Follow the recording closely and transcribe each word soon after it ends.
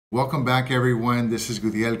Welcome back, everyone. This is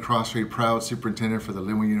Superintendent Crosthwaite, proud superintendent for the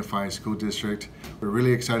Lynwood Unified School District. We're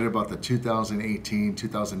really excited about the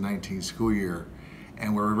 2018-2019 school year,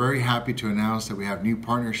 and we're very happy to announce that we have new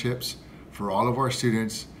partnerships for all of our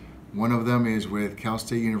students. One of them is with Cal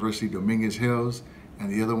State University Dominguez Hills,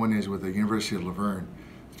 and the other one is with the University of La Verne.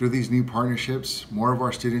 Through these new partnerships, more of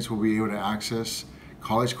our students will be able to access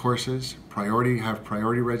college courses, priority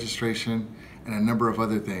registration, and a number of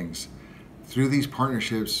other things. Through these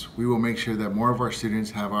partnerships, we will make sure that more of our students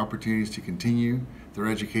have opportunities to continue their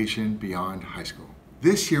education beyond high school.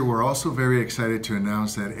 This year, we're also very excited to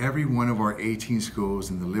announce that every one of our 18 schools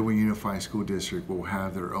in the Lynwood Unified School District will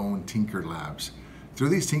have their own Tinker Labs. Through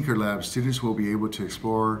these Tinker Labs, students will be able to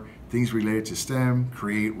explore things related to STEM,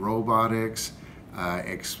 create robotics,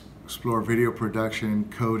 explore video production,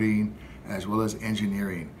 coding, as well as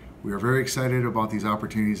engineering. We are very excited about these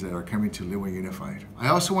opportunities that are coming to Lynwood Unified. I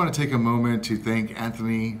also want to take a moment to thank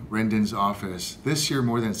Anthony Rendon's office. This year,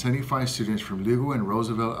 more than 75 students from Lugo and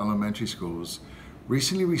Roosevelt Elementary Schools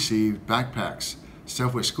recently received backpacks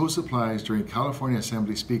stuffed with school supplies during California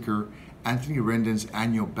Assembly Speaker Anthony Rendon's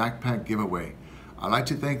annual backpack giveaway. I'd like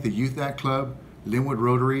to thank the Youth Act Club, Lynwood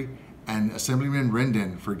Rotary, and Assemblyman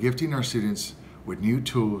Rendon for gifting our students with new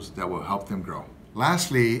tools that will help them grow.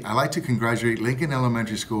 Lastly, I'd like to congratulate Lincoln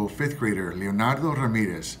Elementary School 5th grader Leonardo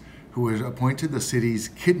Ramirez, who was appointed the city's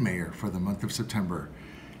Kid Mayor for the month of September.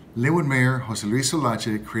 Lynwood Mayor Jose Luis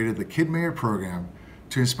Solache created the Kid Mayor program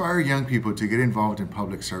to inspire young people to get involved in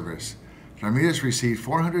public service. Ramirez received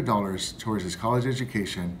 $400 towards his college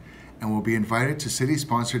education and will be invited to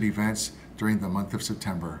city-sponsored events during the month of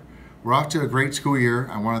September. We're off to a great school year.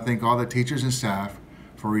 I want to thank all the teachers and staff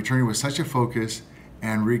for returning with such a focus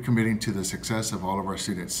and recommitting to the success of all of our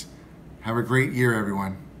students. Have a great year,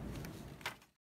 everyone.